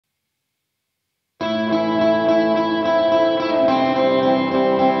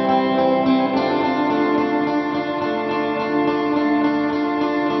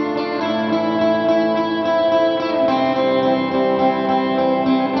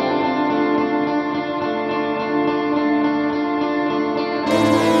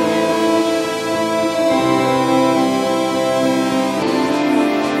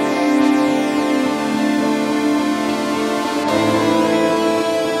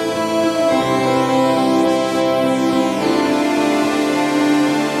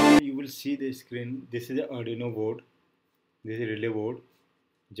screen, this is the Arduino board, this is relay board,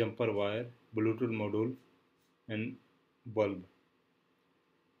 jumper wire, Bluetooth module and bulb.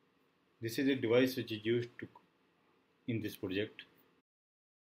 This is a device which is used in this project.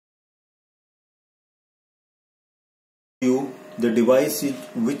 The device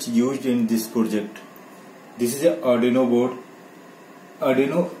which used in this project. This is an Arduino board.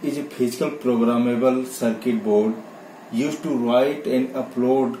 Arduino is a physical programmable circuit board used to write and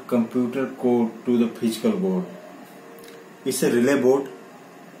upload computer code to the physical board. It's a relay board.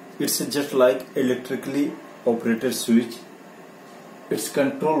 It's just like electrically operated switch. It's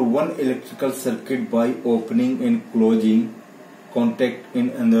control one electrical circuit by opening and closing contact in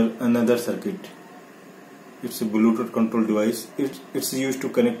another circuit. It's a Bluetooth control device. It's used to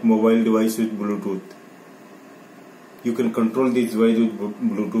connect mobile device with Bluetooth. You can control this device with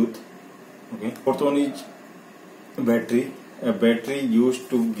Bluetooth. Okay. Fourth one is battery. A battery used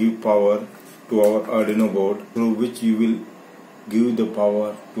to give power to our Arduino board, through which you will give the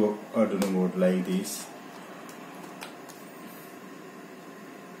power to Arduino board like this.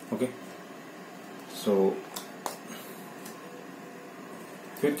 Okay. So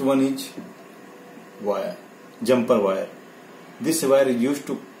fifth one is wire, jumper wire. This wire is used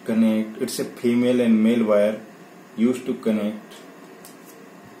to connect. It's a female and male wire used to connect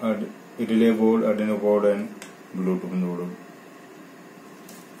a relay board, Arduino board and Bluetooth module.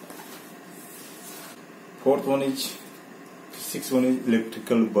 Sixth one is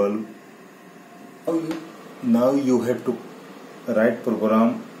electrical bulb. Now you have to write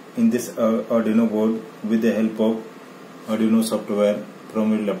program in this Arduino board with the help of Arduino software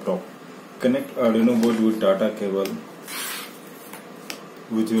from your laptop. Connect Arduino board with data cable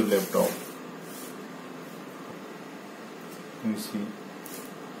with your laptop. You see,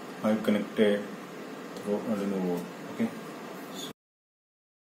 I connected through Arduino board. Okay.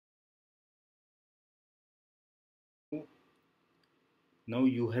 So now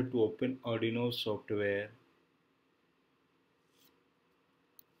you have to open Arduino software.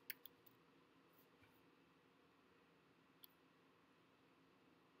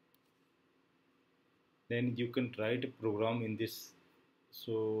 Then you can write a program in this.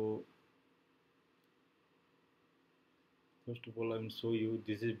 So first of all, I will show you.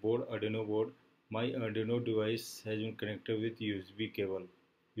 This is board, Arduino board. My Arduino device has been connected with USB cable,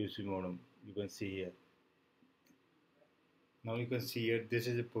 USB modem. You can see here. Now you can see here. This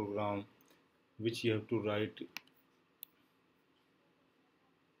is a program which you have to write.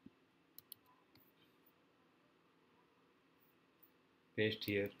 Paste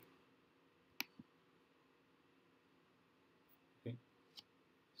here. Okay.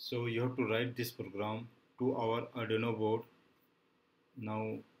 So you have to write this program to our Arduino board.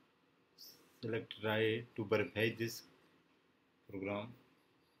 Now select write to verify this program.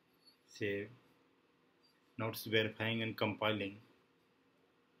 Save. Now it's verifying and compiling.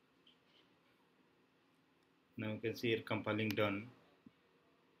 Now you can see here compiling done.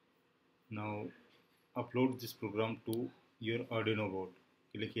 Now upload this program to your Arduino board.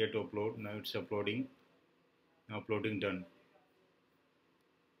 Click here to upload. Now it's uploading. Now uploading done.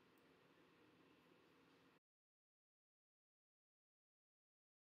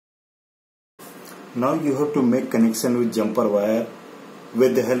 Now you have to make connection with jumper wire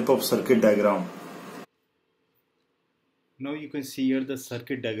with the help of circuit diagram. Now you can see here the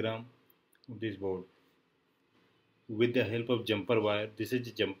circuit diagram of this board with the help of jumper wire. This is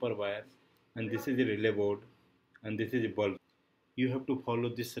the jumper wire and this is the relay board and this is the bulb. You have to follow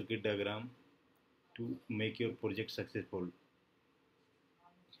this circuit diagram to make your project successful.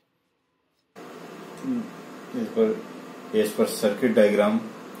 As per circuit diagram,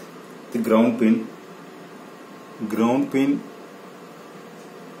 the ground pin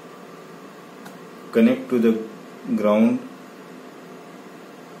connect to the ground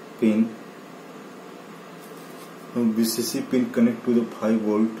pin. Now VCC pin connect to the 5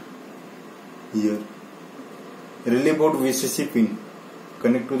 volt here. Relay board VCC pin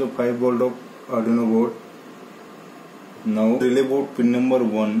connect to the 5 volt of Arduino board. Now relay board pin number 2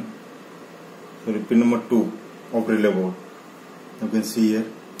 of relay board. You can see here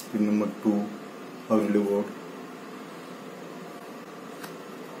pin number 2 of relay board.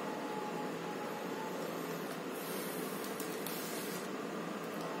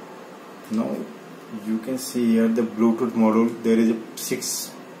 Now you can see here the Bluetooth module. There is a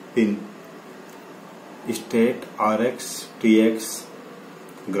 6 pin: state, RX, TX,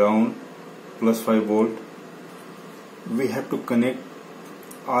 ground, plus 5 volt. We have to connect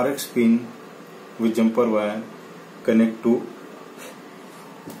RX pin with jumper wire, connect to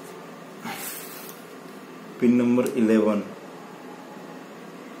pin number 11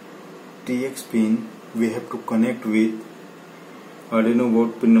 TX pin we have to connect with Arduino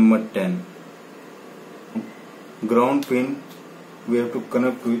board pin number 10. Ground pin we have to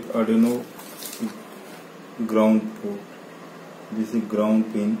connect with Arduino ground port. This is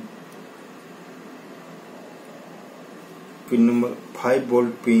ground pin. Pin number 5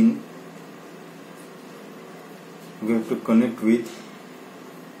 volt pin we have to connect with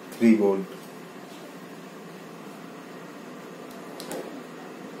 3 volt.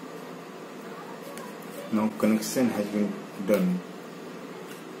 Now connection has been done.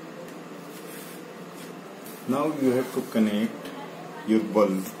 Now you have to connect your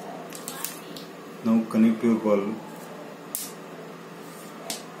bulb. Now connect your bulb.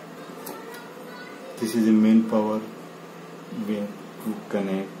 This is the main power we have to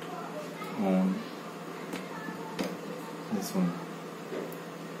connect on this one,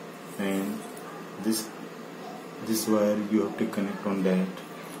 and this wire you have to connect on that.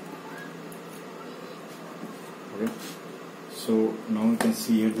 Okay, so now you can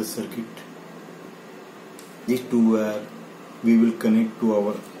see here the circuit. These two wire we will connect to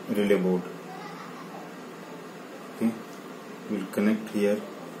our relay board. Okay, we will connect here.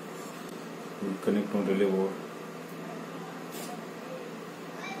 We will connect on relay board.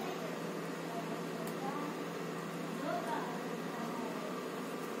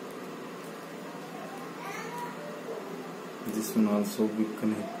 This one also we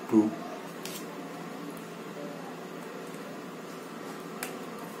connect to.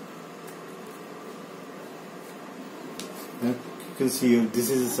 You can see here, this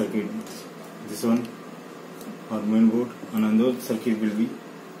is a circuit. This one our main board, and another circuit will be.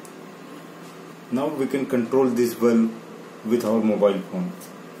 Now we can control this bulb with our mobile phone.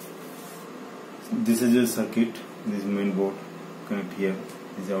 This is a circuit. This is main board. Connect here.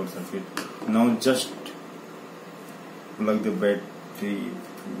 This is our circuit. Now just plug the battery.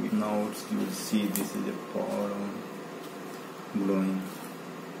 Now you will see this is a power on glowing.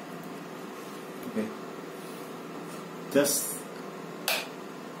 Okay. Just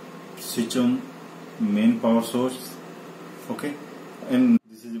switch on main power source. Okay, and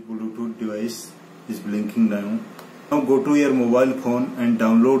this is a Bluetooth device is blinking down. Now go to your mobile phone and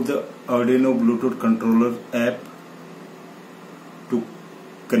download the Arduino Bluetooth controller app to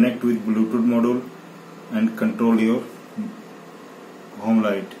connect with Bluetooth module and control your home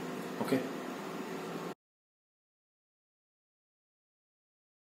light. Okay.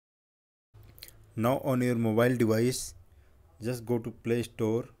 Now on your mobile device, just go to Play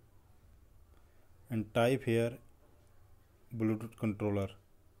Store and type here Bluetooth controller.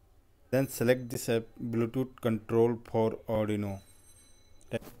 Then select this app, Bluetooth control for Arduino.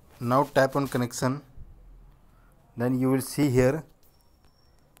 Now tap on connection. Then you will see here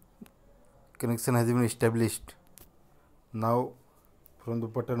connection has been established. Now from the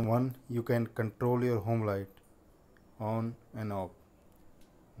button 1 you can control your home light on and off.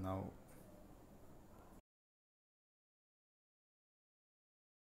 Now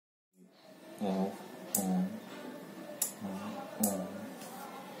off, on, on.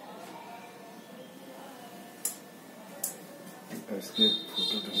 Escape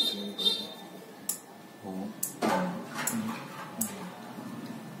photo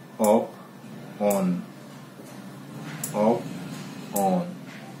off, on.